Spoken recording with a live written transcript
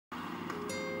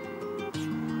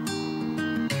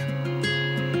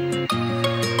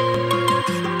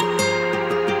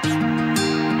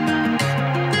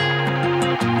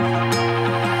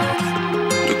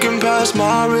lost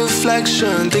my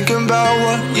reflection, thinking about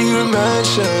what you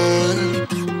mentioned.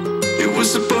 It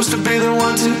was supposed to be the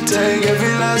one to take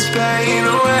every last pain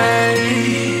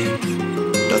away.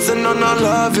 Nothing on our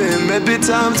loving, maybe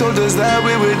time told us that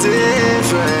we were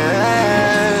different.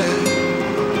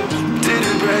 Did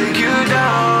it break you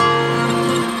down?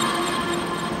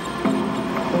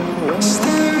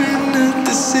 Staring at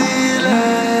the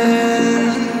ceiling,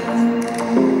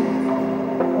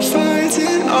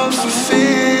 fighting off a feeling.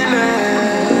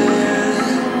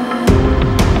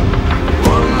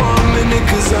 One more minute,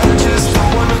 'cause I just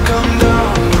don't wanna come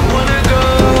down. I wanna go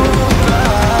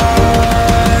back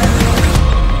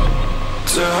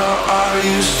to how I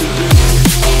used to be.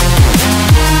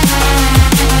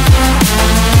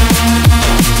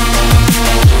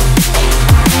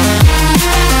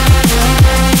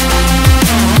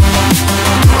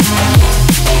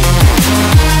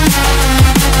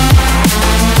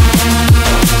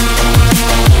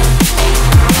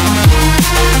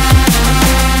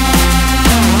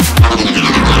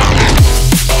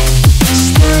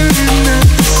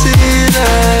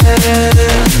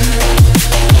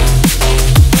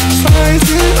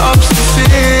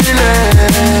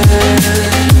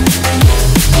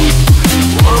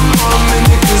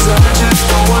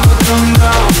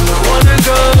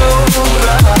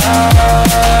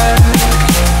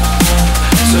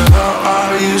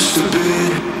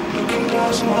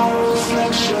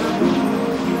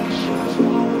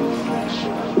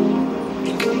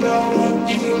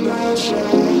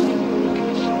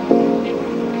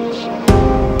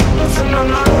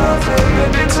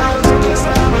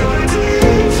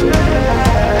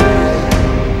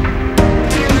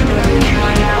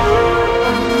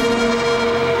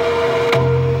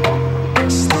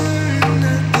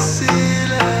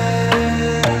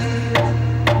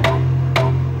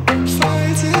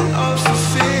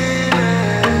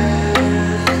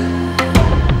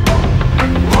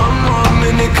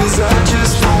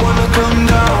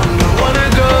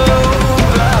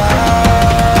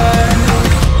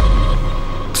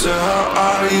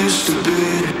 Used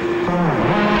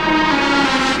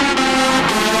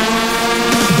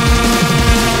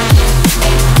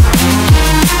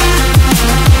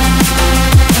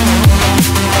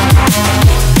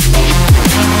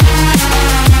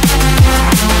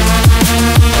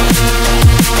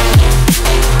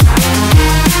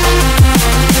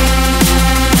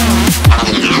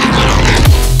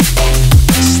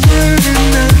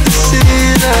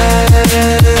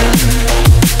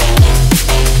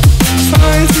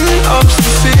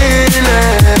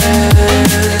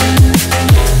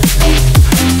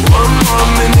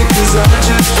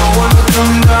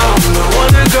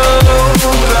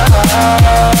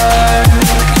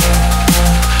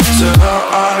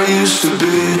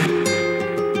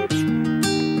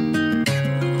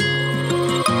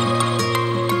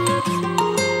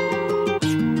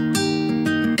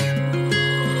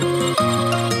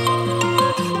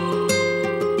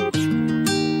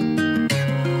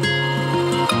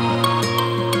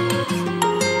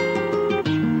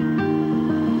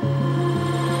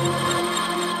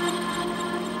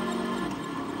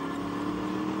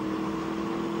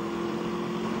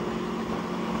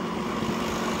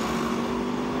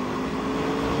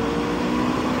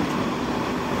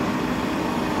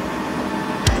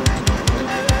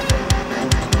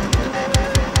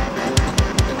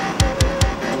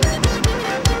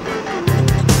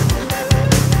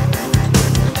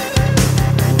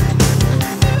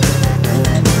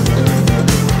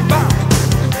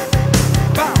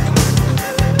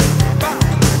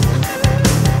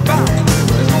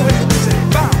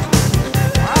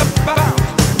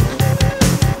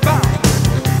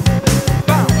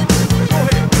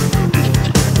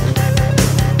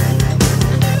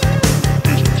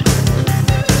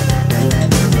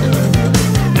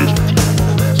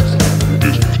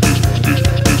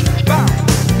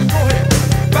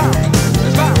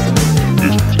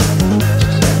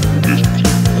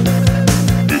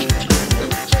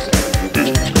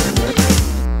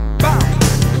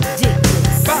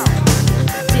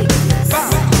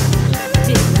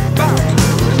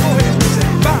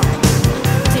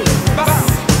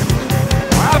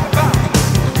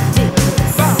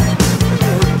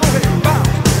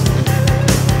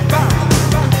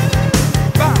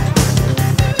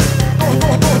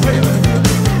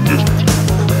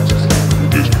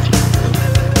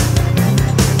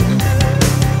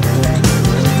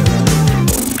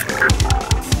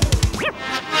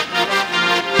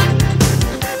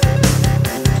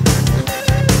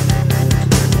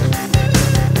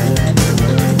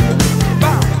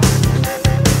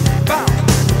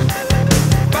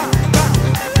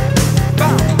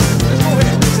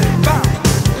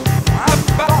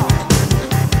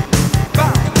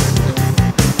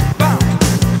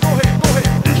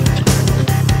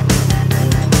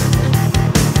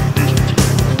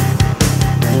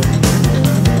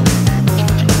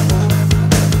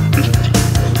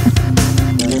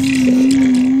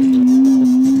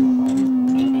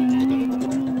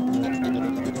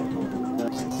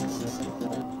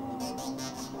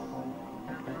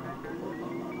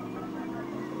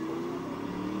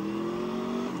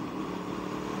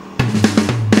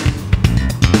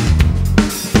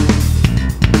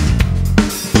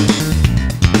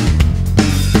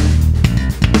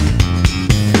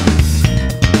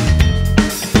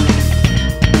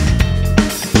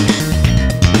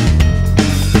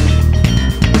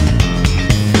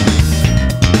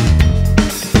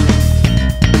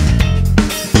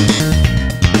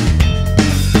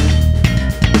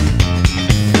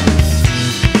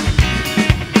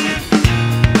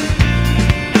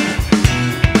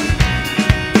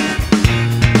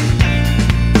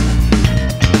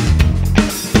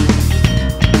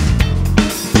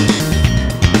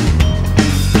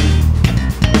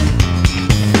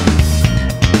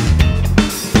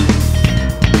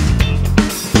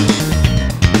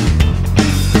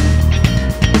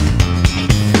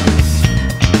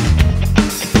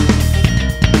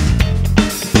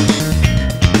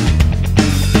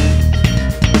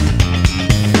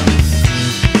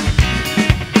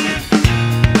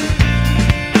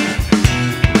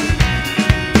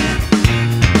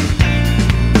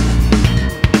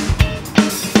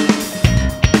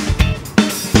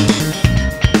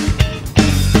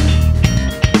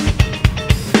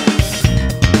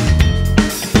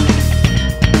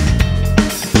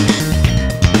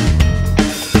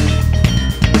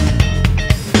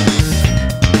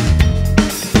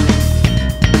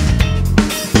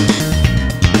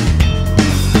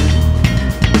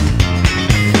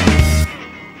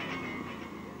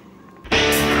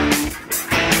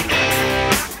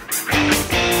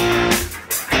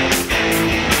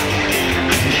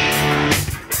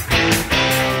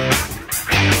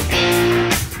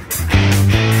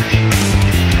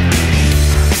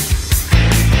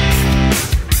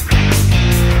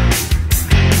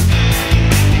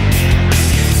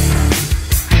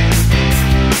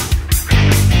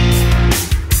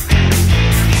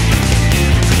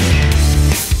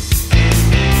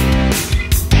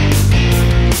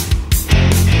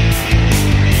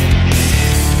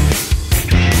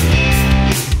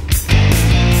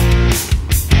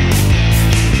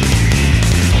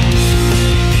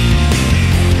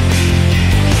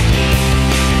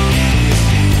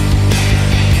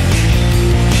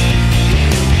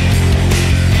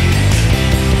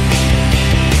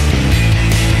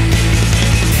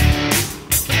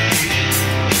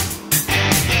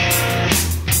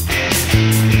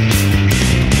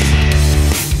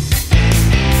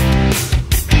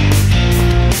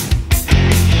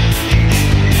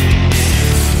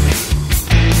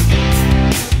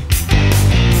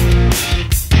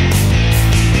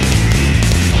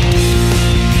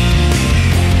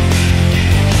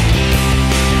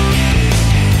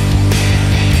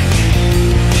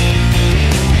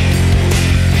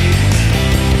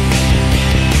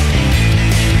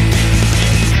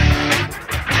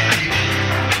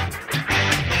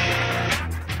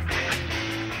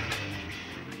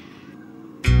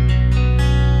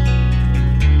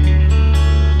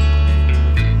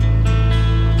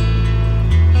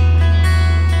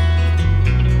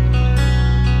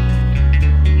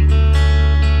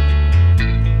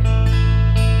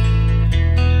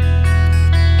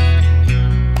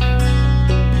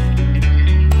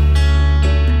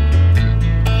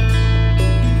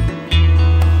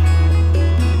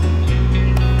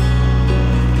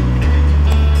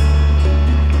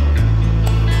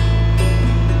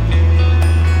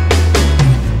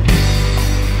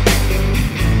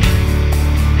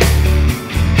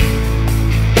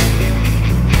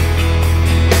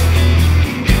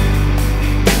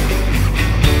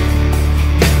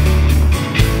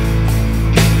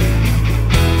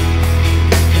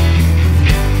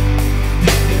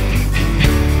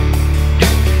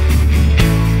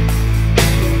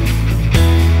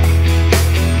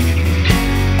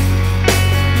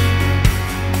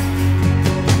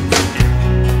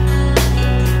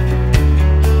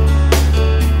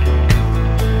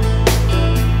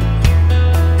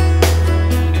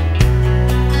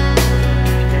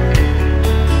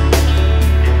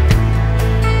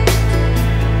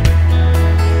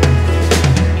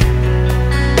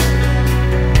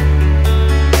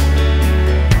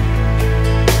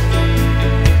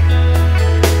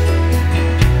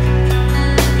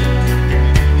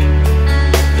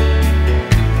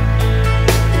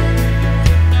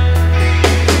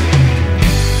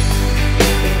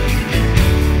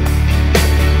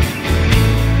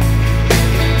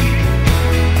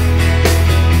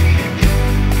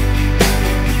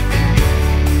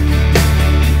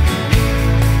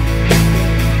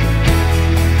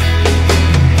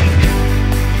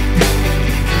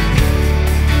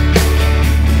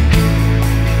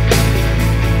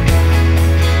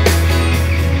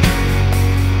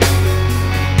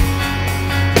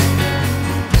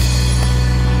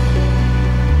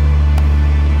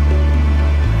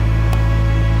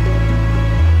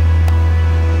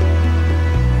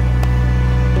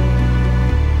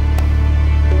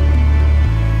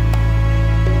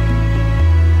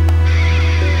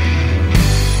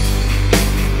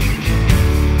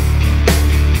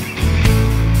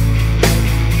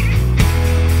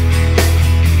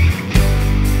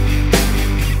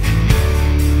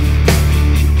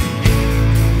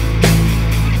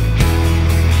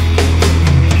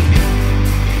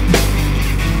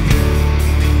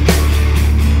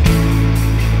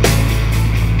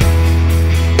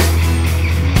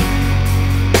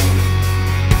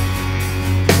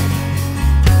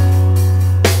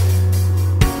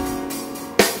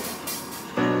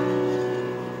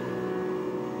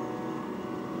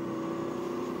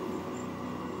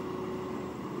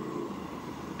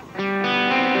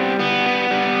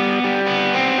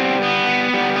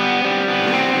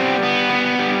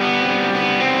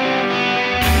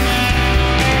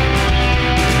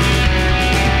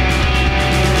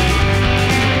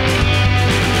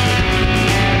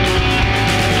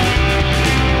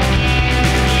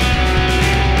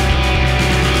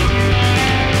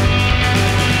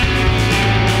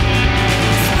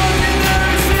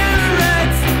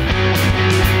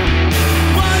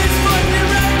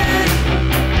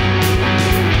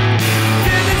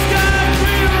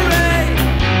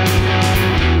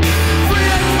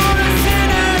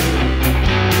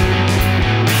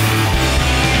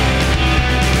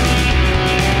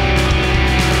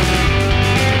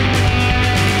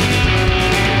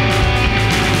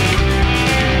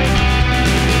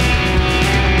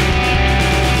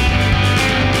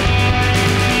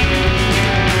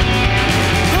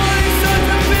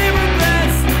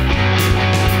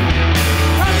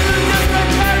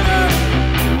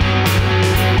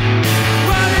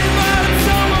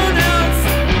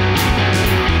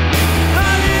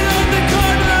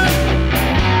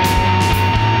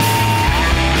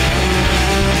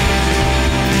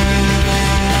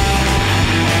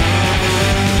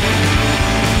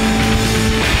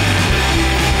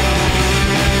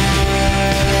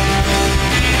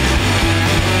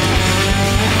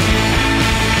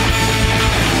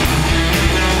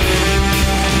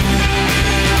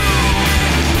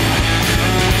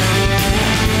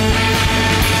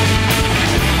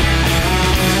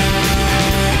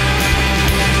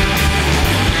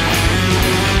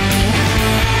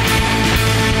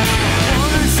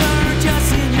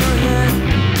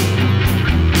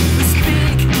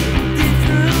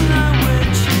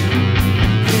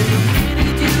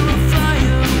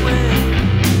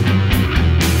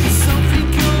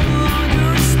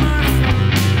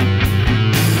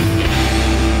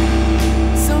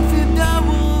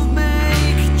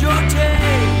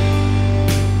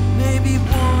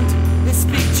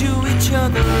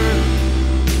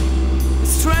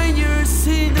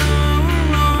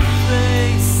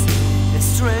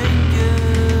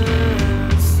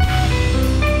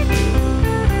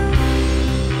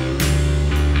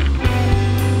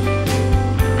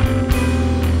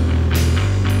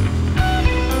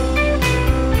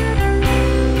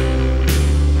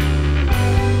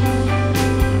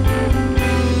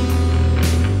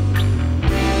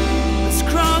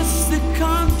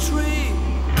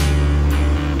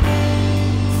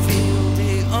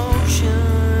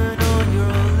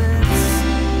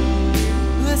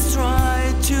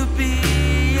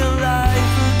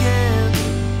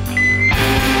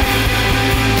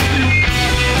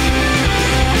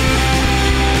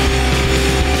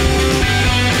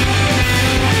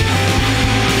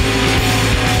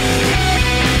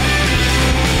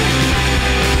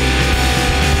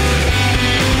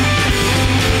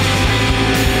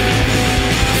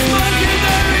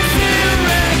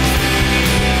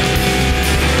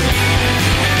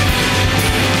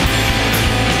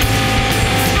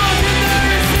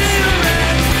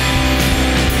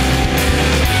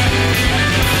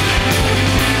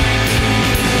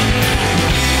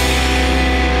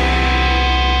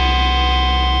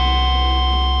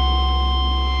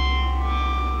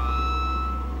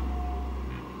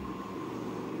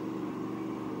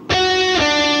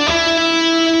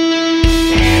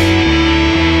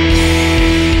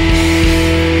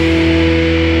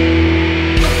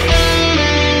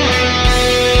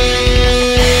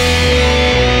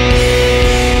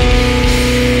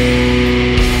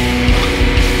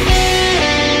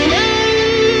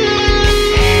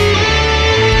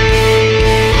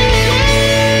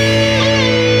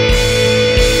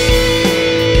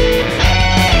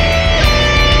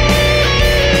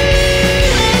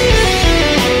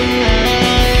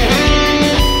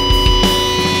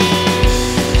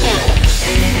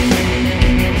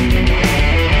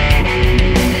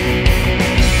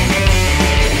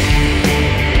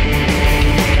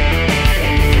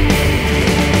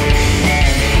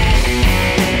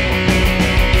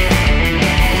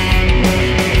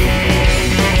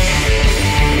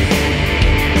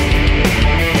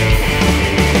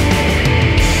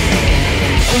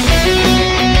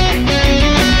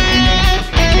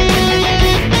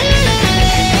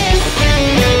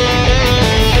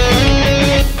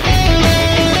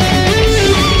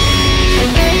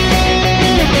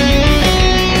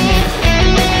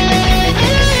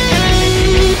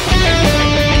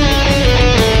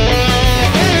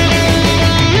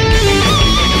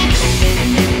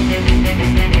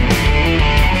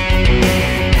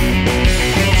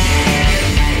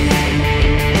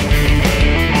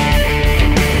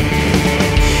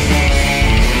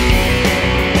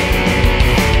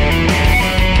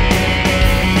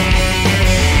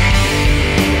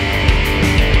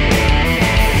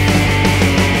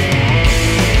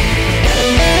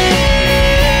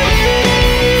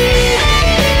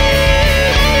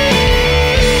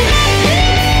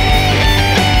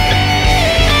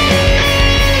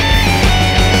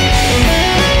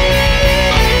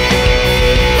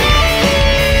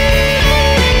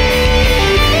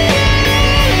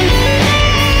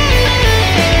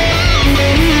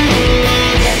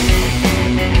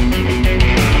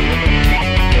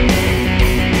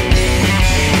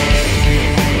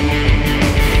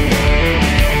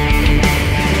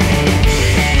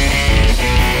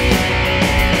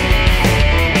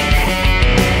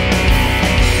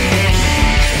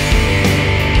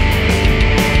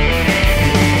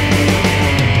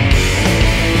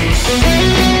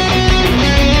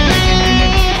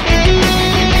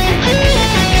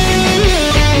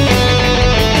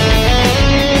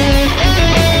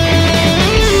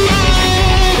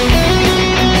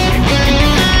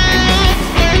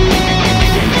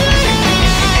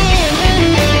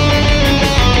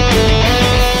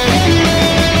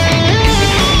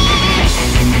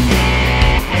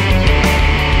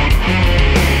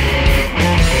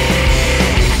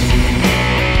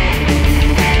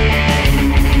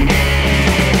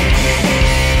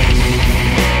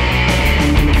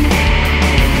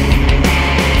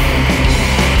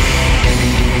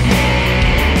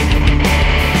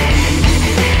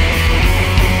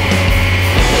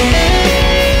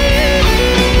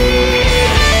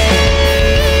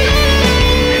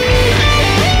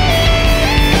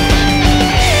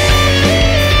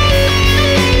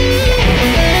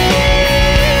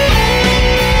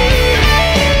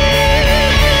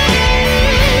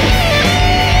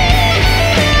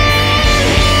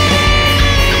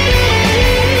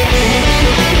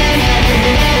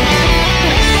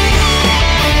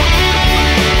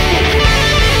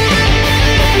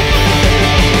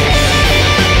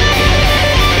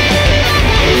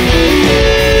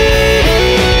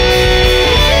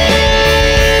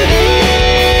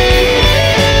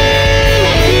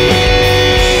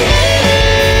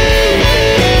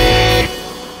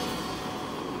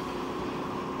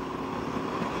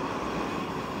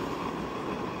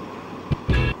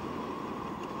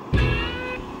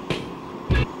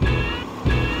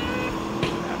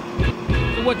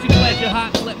So what's your pleasure,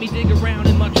 Hot? Let me dig around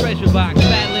in my treasure box.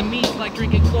 Battling meats like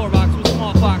drinking Clorox with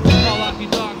smallpox. Call off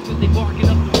your dogs cause they barking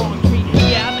up the wrong tree.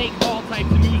 Yeah, I make all types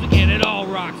of music and it all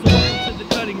rocks. So welcome to the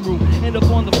cutting room. End up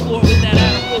on the floor with that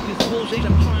out of focus bullshit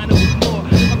I'm trying to ignore.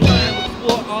 I'm trying to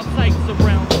explore all types of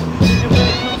realms. And when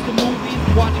it comes to movies,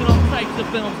 watching all types of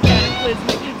films.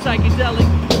 Cataclysmic, psychedelic,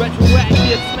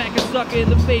 retroactive. Smack a sucker in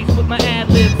the face with my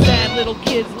ad-libs. Sad little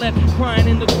kids left crying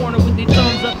in the corner with their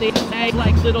thumbs up. They tag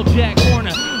like little Jack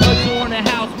Horner. Adorn a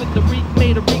house with the reef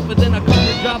made a reaper. Then I come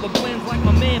to job of blends like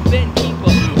my man Ben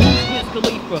Keeper. Who's Wiz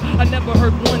Khalifa? I never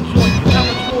heard one joint. How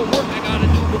much more work I gotta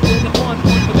do before the fun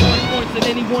point? The fun points at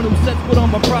anyone who sets foot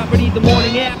on my property the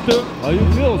morning after. How you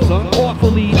feel, son?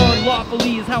 Awfully,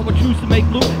 unlawfully is how I choose to make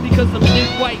loot. Because I'm big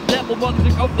white devil bugs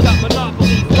and open up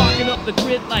monopolies. Blocking up the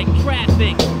grid like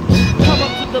traffic. Come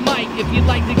up to the mic if you'd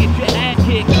like to get your ass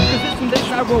kicked. Cause this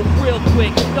I wrote real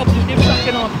quick. Don't just get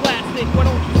sucking on plastic. Why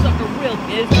don't you suck a real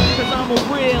kid? Cause I'm a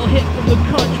real hit from the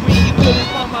country. You couldn't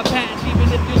find my patch even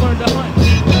if you learned to hunt me.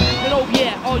 And oh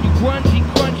yeah, all you grungy,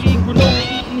 crunchy, granola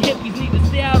eating hippies need to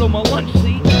stay out on my lunch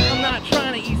seat. I'm not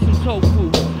trying to eat some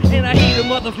tofu. And I hate a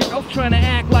motherfucker trying to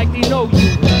act like they know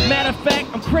you. Matter of fact,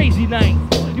 I'm crazy nice.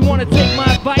 You wanna take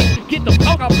my advice? Get the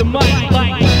fuck off the mic.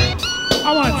 Like,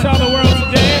 I want to tell the world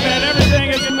today that everything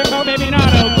is maybe not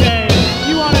okay.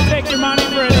 You want to take your money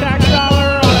for a tax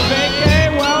dollar on a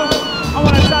vacay? Well, I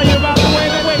want to tell you about the way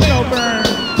that Waco burned,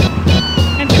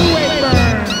 and Kuwait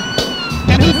burned,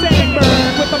 and Hussein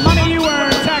burned. With the money you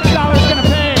earn, tax dollars gonna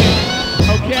pay.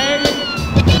 Okay?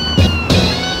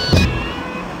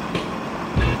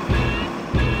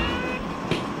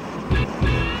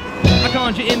 I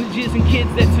conjure images and kids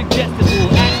that suggestible.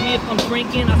 Ask me if I'm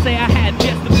drinking, I say I had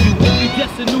just a few. If you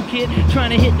just a new kid trying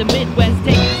to hit the Midwest,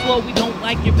 take it slow, we don't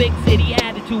like your big city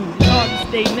attitude. It's hard to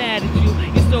stay mad at you.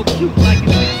 You're so cute like a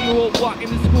 6-year-old walking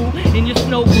to school in your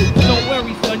snow boots. Don't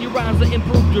worry son, your rhymes are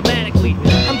improved dramatically.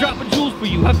 I'm dropping jewels for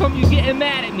you, how come you getting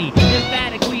mad at me?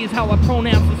 Emphatically is how I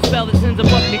pronounce the spell that sends a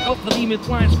buck me up for demon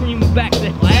flying screaming back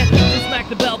to hell. I have to smack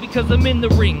the bell because I'm in the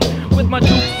ring with my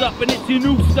dukes up and it's your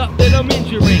new stuff that I'm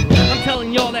injuring. I'm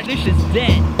telling y'all that this shit's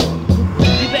dead.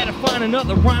 You better find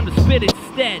another rhyme to spit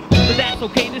instead. But that's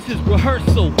okay, this is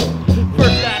rehearsal.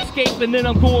 First I escape and then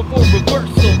I'm going for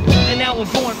reversal. And now I'm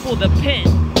going for the pen.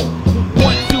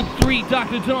 1, 2, 3,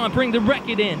 Dr. John, bring the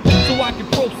record in so I can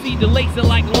proceed to lace it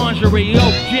like lingerie.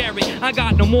 Yo, Jerry, I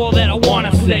got no more that I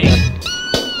wanna say.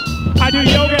 I do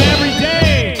yoga every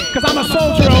day, cause I'm a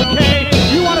soldier, okay?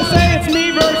 You wanna say it's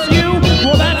me versus you?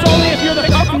 Well, that's only if you're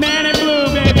the up man in blue,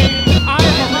 baby.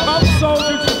 I'm a up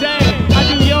soldier today. I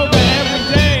do yoga every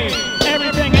day.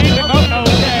 Everything ain't the up,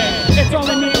 okay? It's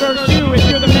only me versus you if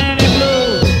you're the man in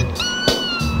blue.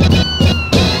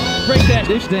 Break that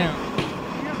dish down.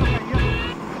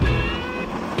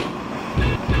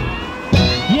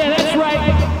 Yeah, that's right.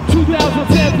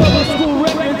 2010 Public School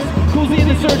Records. Coolsy in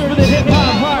the search for the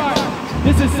hip-hop heart.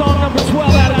 This is song number 12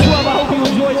 out of 12. I hope you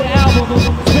enjoyed the album.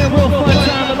 It's been a real fun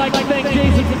time. I'd like to thank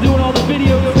Jason for doing all the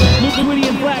videos. Luke Twitty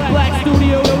and Black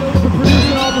Studio for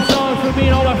producing all the songs for me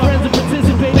and all my friends that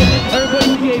participated. Everybody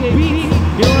who gave beats.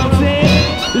 You know what I'm saying?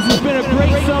 This has been a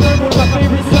great summer. One of my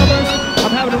favorite summers.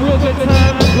 I'm having a real good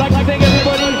time. I'd like to thank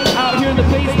everybody out here in the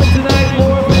basement tonight,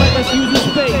 Lord, for letting us use the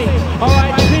space. All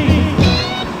right, peace.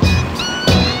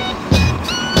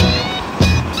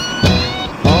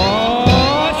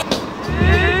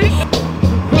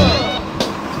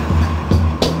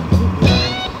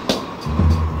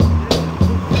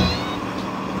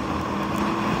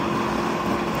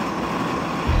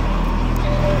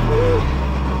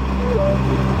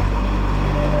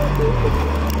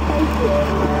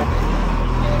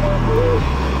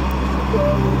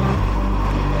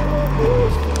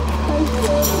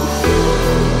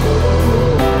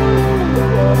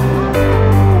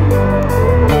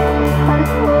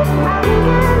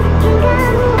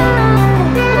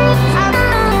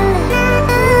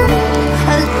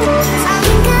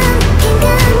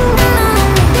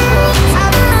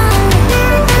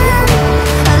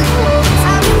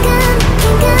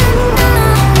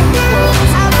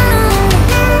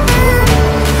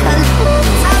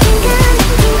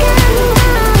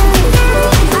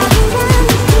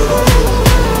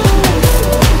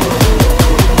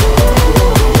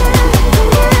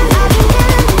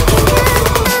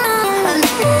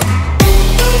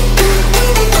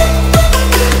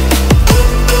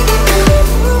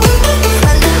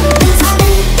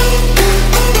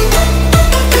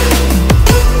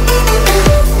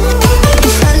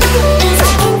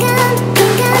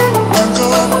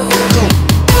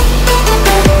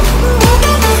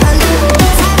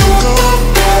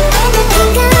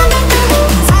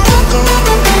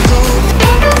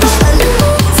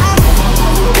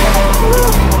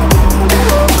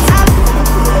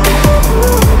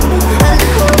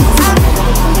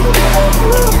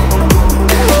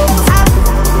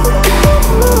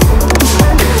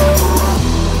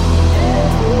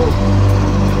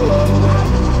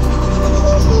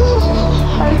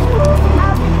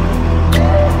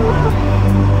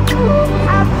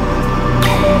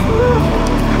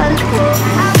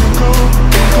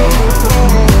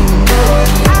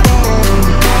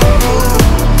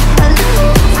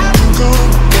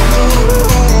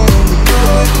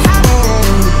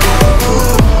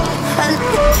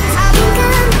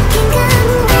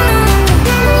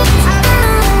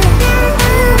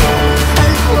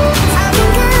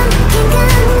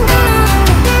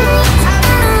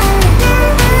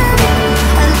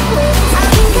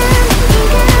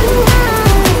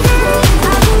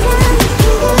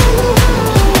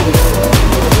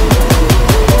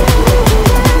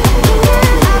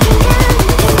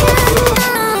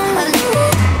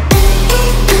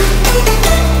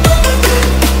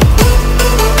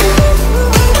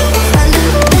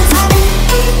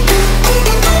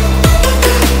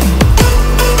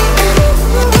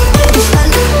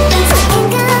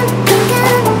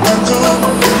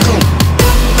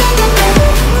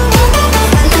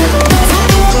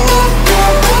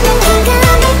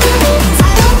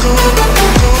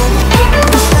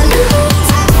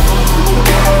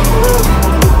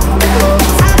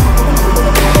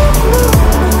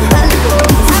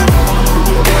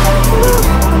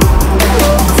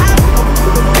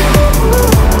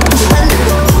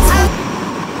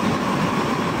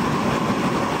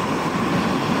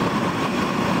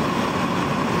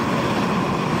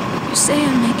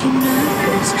 make you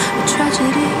nervous. A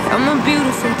tragedy, I'm a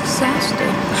beautiful disaster.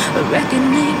 A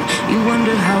reckoning, you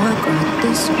wonder how I got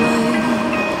this way.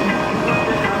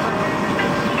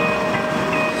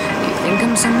 You think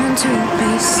I'm someone to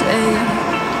be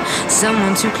saved,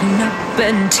 someone to clean up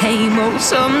and tame. Oh,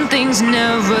 some things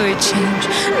never change,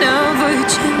 never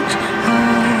change.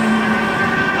 Oh,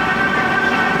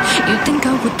 you think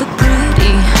I would look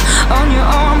pretty on your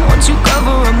arm once you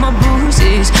cover up my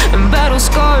bruises and battle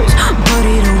scars, but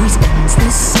it always ends the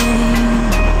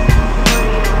same.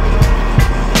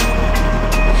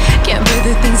 Can't bear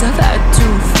the things I've had to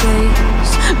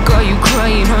face, got you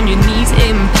crying on your knees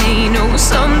in pain. Oh,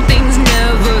 some things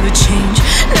never change,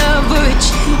 never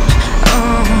change.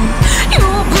 Oh,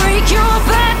 you'll break your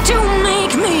back to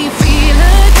make me feel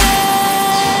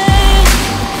again,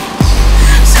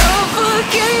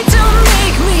 suffocate to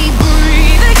make me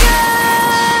breathe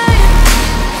again,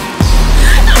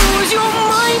 lose your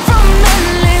mind from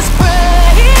endless pain.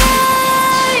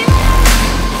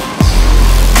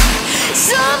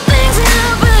 Some things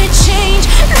never change,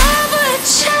 never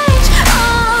change.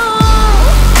 Oh,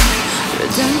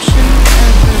 redemption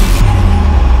never came.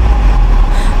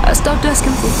 I stopped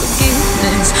asking for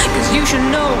forgiveness, cause you should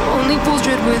know only fools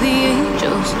dread were the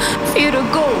angels. Fear to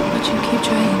go, but you keep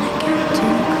trying to get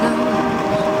too close.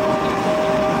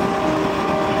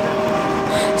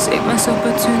 Save myself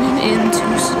by turning into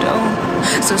stone.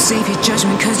 So save your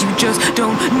judgment cause you just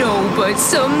don't know. But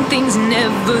some things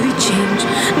never change,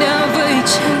 never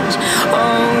change.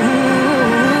 Oh,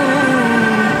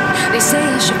 they say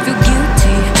I should feel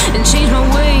guilty and change my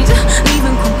ways,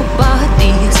 leaving crumpled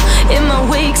bodies in my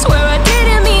wake. Swear I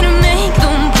didn't mean to make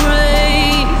them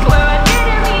break, swear I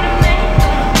didn't mean to make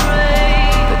them break.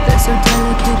 But they're so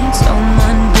delicate and so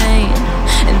mundane,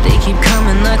 and they keep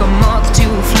coming like a moth to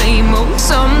a flame. Oh,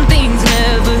 some things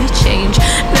never change,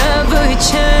 never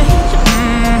change.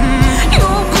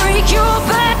 You'll break your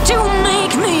back to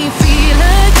make me feel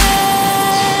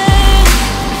again,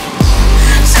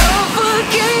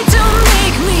 suffocate to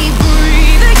make me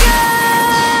breathe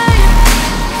again,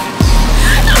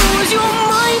 lose your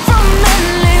mind from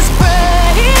endless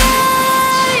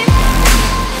pain.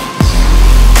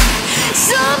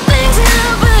 Some things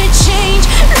never change,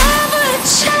 never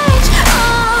change.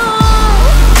 Oh,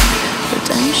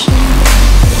 redemption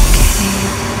came.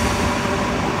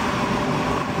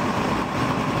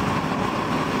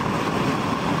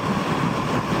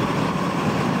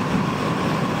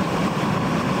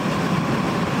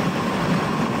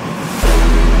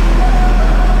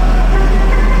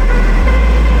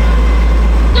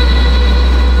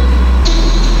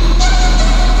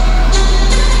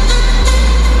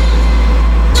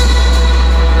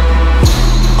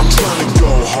 I'm trying to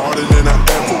go harder than I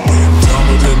ever went,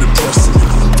 dumber than the destiny,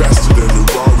 faster than the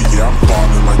Rari. Yeah, I'm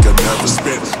ballin' like I never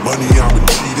spent money. I'm a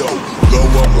Cheeto, blow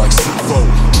up like C4,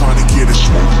 trying to get it.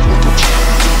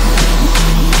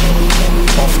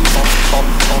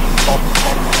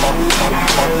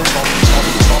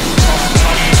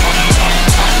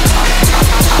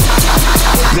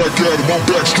 Black Adam, I'm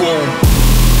back strong.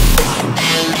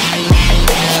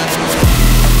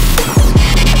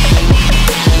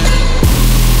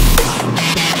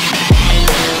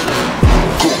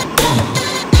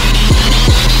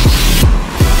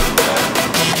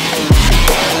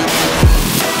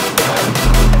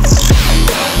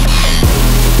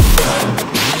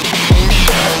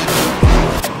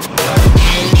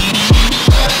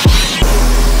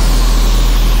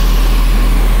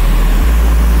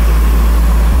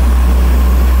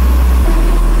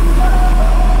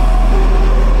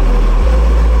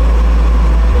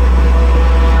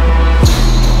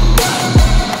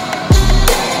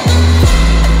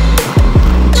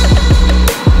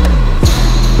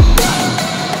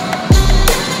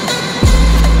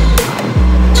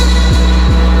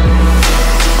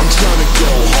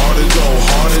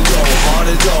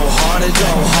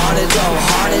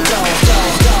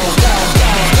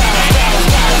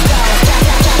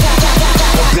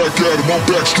 Black Adam, I'm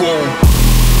back strong.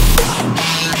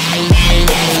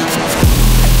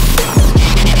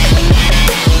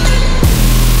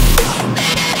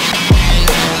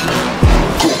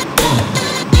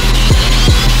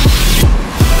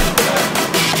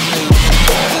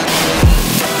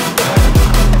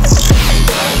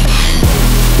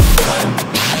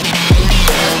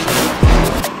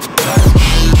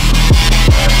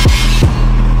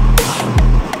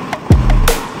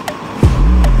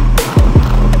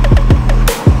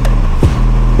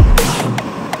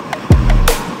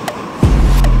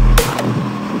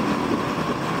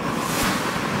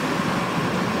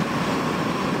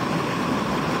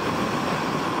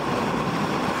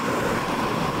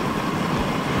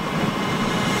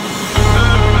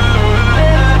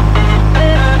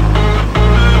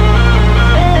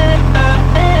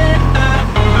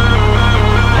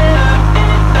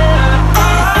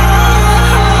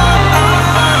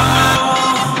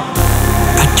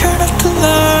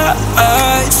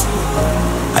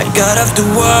 of the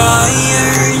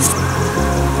wires.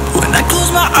 When I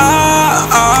close my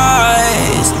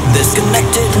eyes,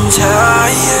 disconnected and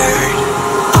tired.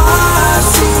 I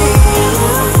see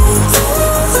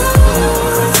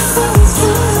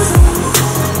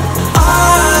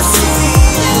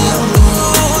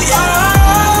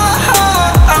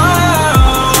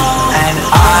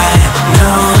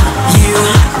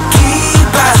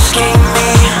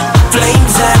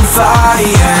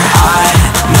fire. I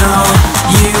know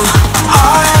you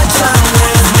are done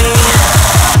with me.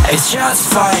 It's just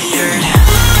fired.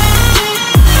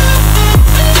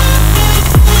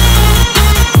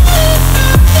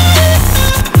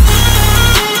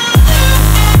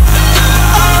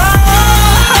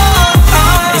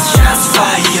 It's just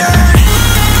fired.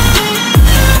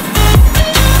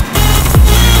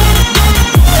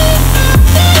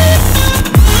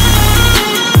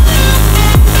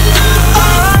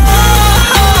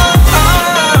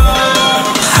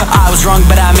 Wrong,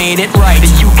 but I made it right.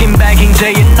 You came begging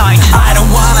day and night. I don't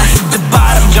wanna hit the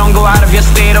bottom. Don't go out of your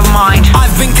state of mind.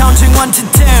 I've been counting 1 to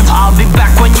 10. I'll be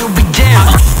back when you be dim.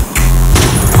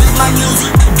 With my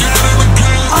music again.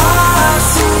 I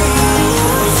see.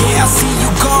 Yeah, I see you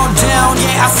go down.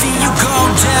 Yeah, I see you go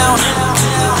down.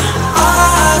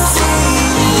 I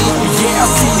see. Yeah, I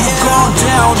see you go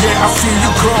down. Yeah, I see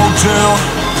you go down.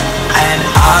 And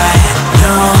I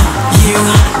know you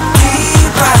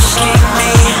keep asking me.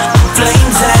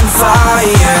 Flames and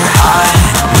fire. I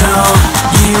know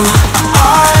you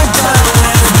are done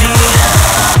with me.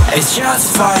 It's just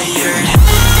fired.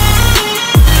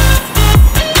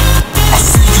 I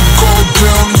see you go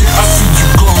down. Yeah, I see you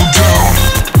go down.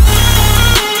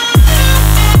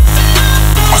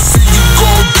 I see you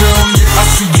go down. Yeah, I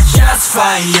see you. Just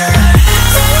fired.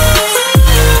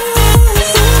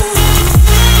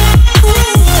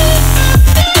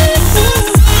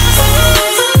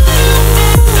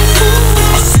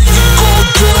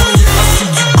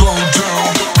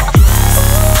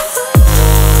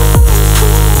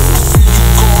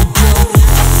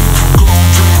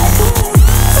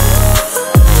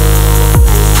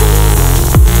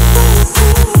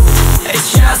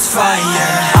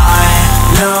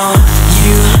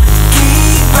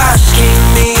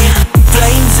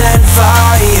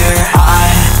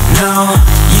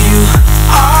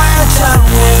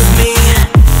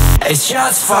 It's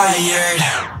just fired.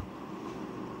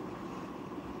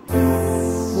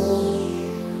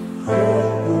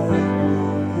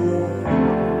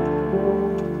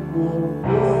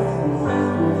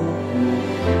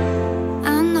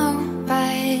 I know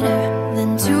better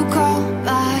than to call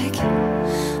back.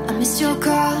 I missed your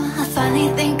call, I finally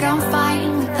think I'm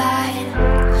fine with that.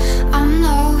 I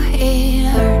know it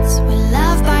hurts when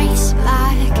love bites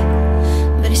back,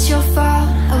 but it's your fault,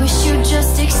 I wish you'd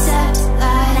just accept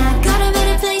that. I got a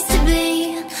better place to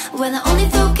be,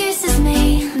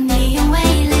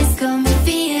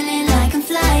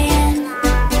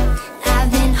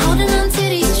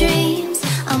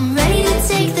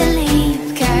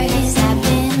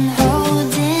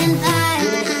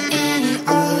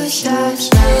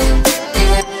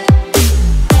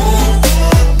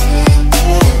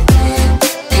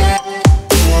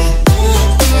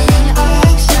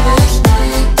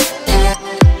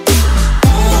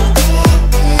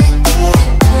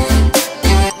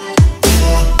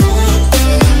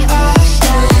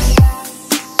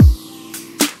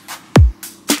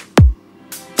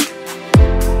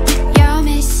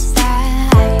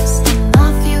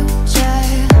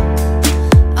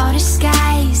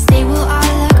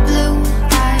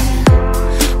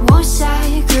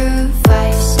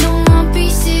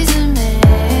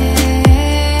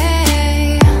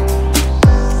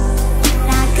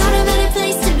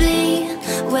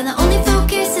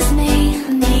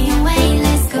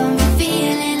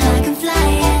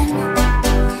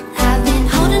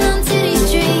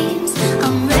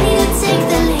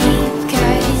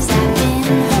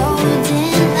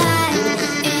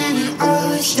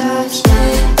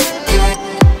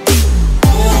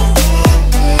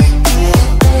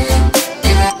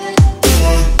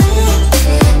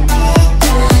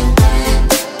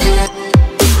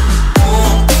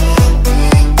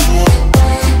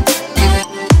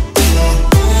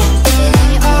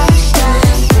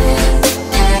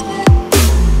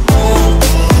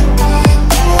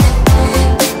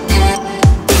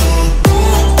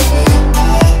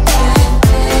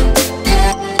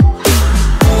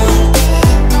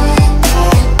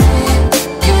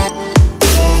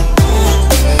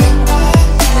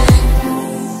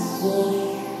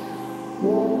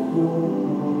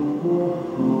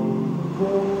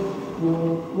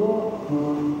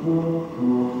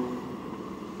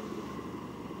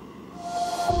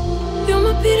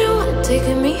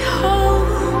 get me home.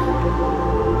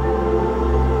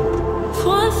 For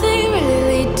one thing,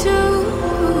 really do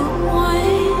want.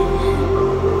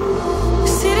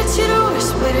 See that you're the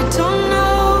worst, but I don't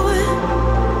know.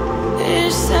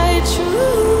 Is that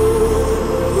true?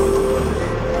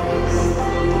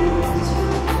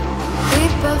 We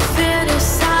both feel the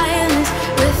silence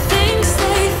with things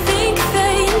they think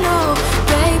they know.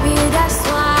 Baby, that's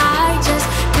why I just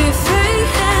be free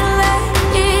and let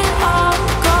it all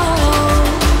go.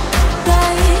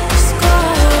 Let's go.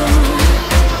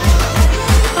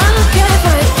 I don't care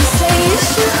what you say, it's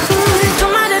true.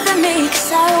 Don't matter to me,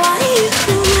 'cause I want you.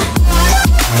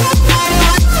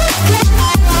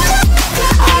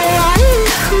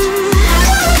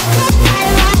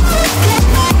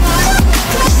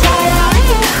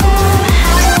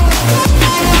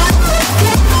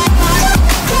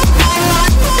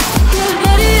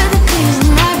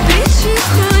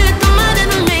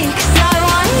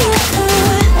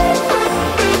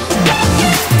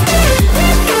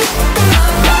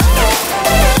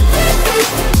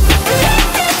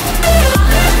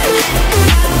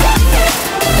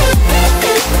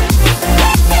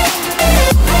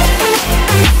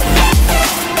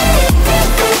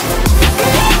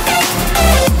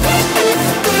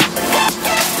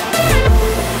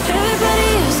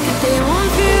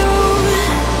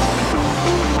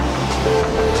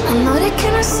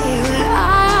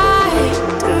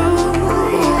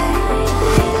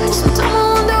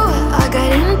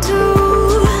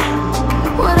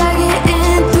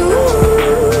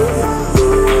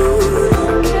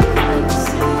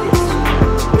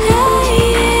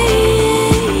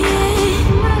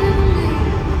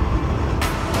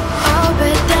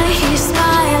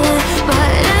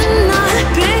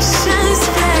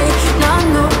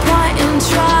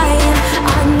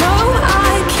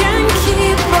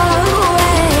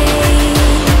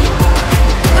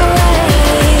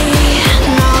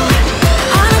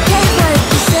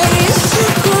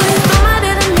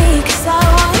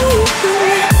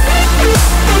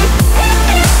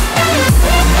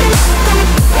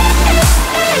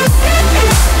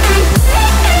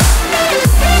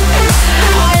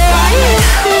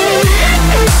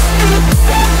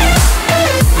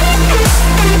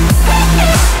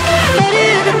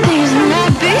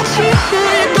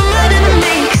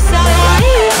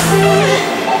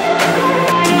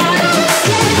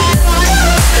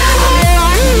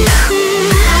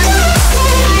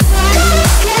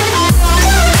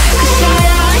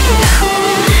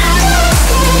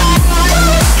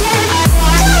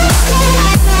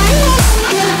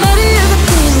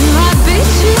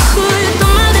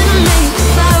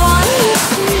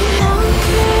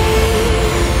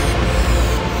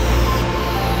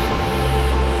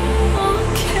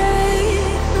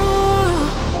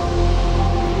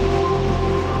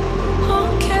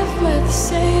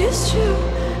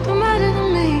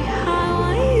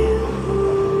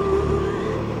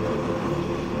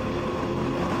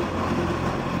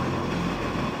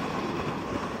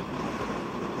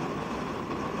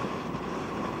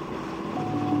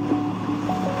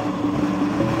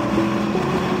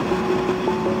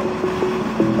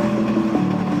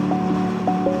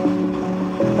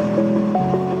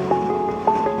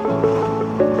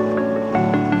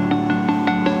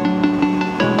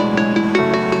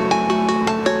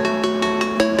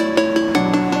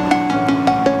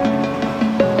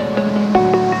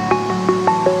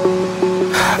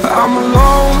 I'm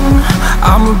alone,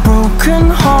 I'm a broken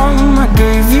home. I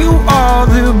gave you all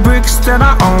the bricks that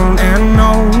I own and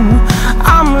know.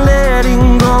 I'm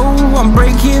letting go, I'm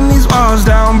breaking these walls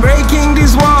down, breaking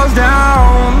these walls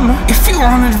down. If you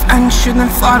want adventure, then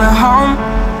fly to home.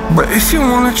 But if you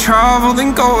wanna travel,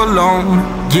 then go alone.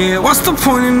 Yeah, what's the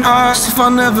point in us if I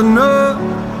never know?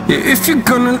 Yeah, if you're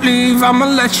gonna leave, I'ma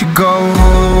let you go.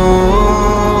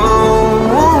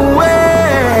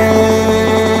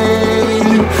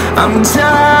 I'm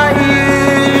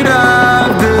tired of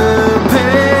the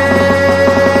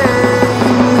pain.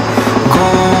 Go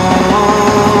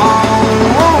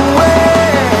away.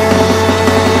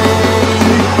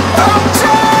 I'm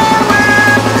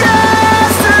tired of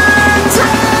yesterday.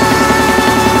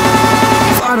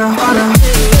 Father, father.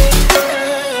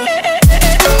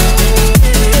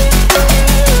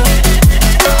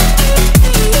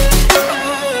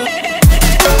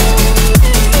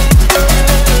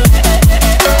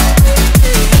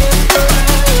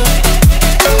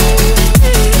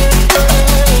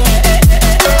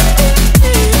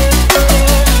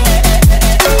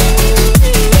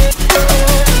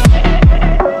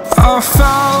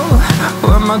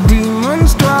 My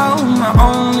demons dwell, my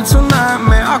own little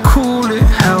nightmare, I call it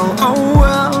hell. Oh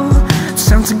well, it's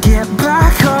time to get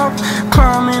back up,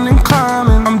 climbing and climbing.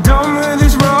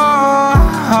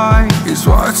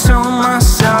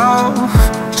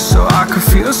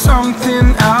 feel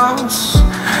something else.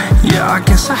 Yeah, I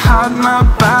guess I had my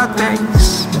bad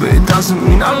days, but it doesn't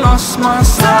mean I lost my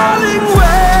style. Darling,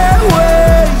 where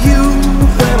were you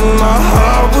when my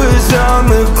heart was on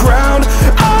the ground?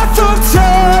 I thought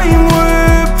time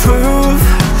would prove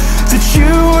that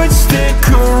you would stick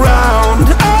around.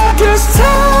 I guess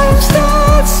time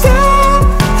stood still,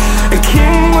 a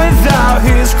king without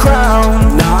his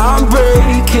crown. Now I'm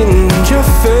breaking and you're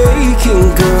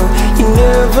faking, girl. You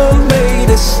never made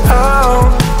a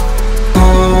sound.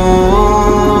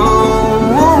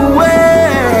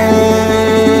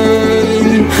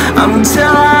 I'm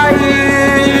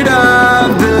tired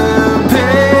of the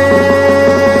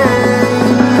pain.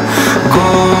 Go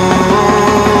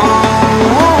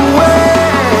away.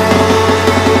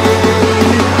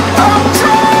 I'm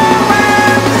done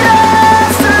with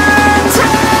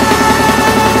yesterday.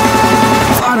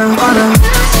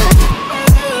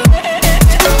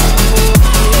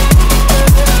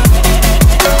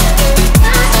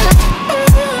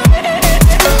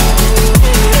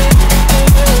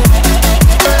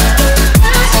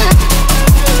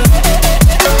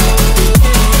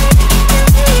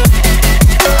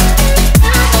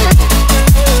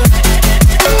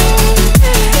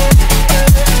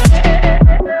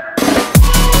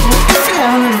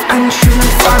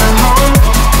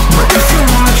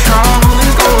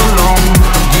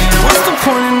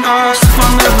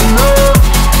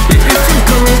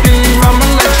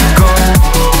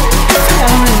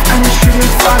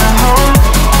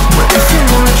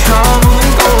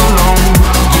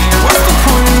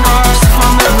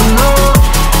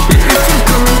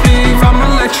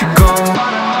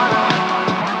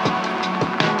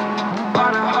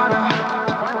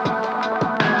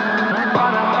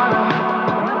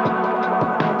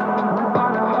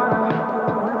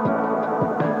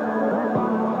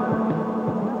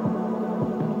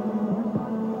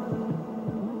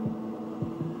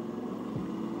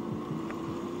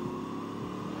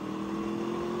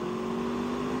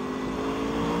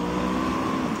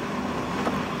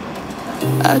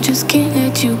 I just can't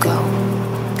let you go.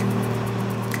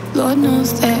 Lord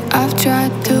knows that I've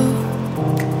tried to.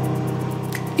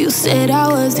 You said I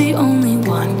was the only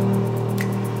one.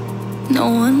 No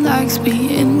one likes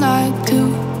being lied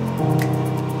to.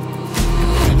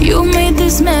 You made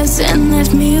this mess and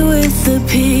left me with the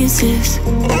pieces.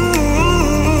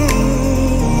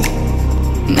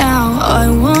 Now I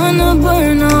wanna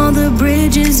burn all the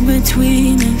bridges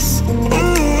between us.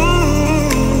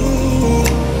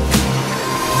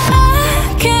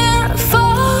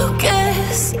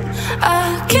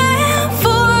 I can't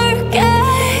forget.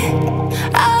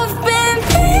 I've been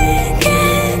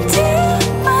thinking too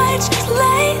much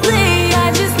lately. I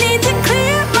just need to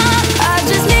clear my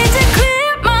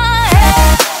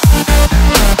head.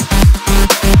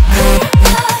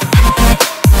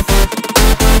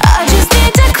 I just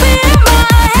need to clear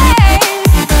my head.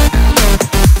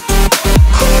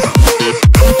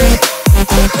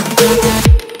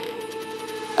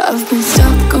 I've been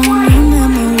stuck on your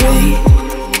memory,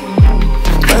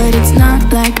 but it's not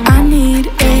like I need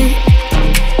it.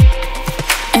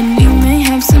 And we may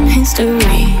have some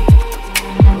history,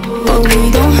 but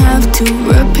we don't have to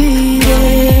repeat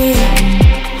it.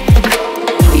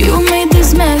 You made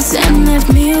this mess and left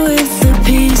me with the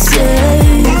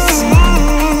pieces.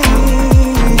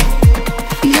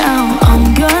 Now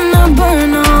I'm gonna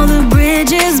burn all the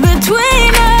bridges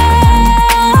between us.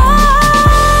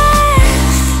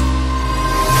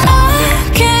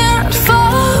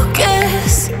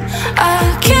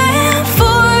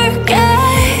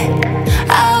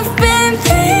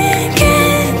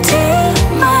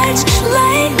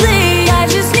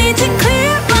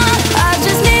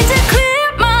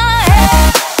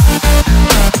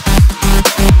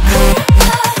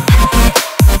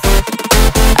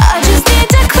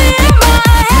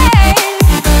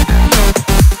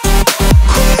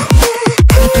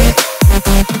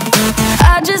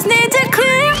 I just need to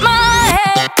clear my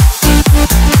head.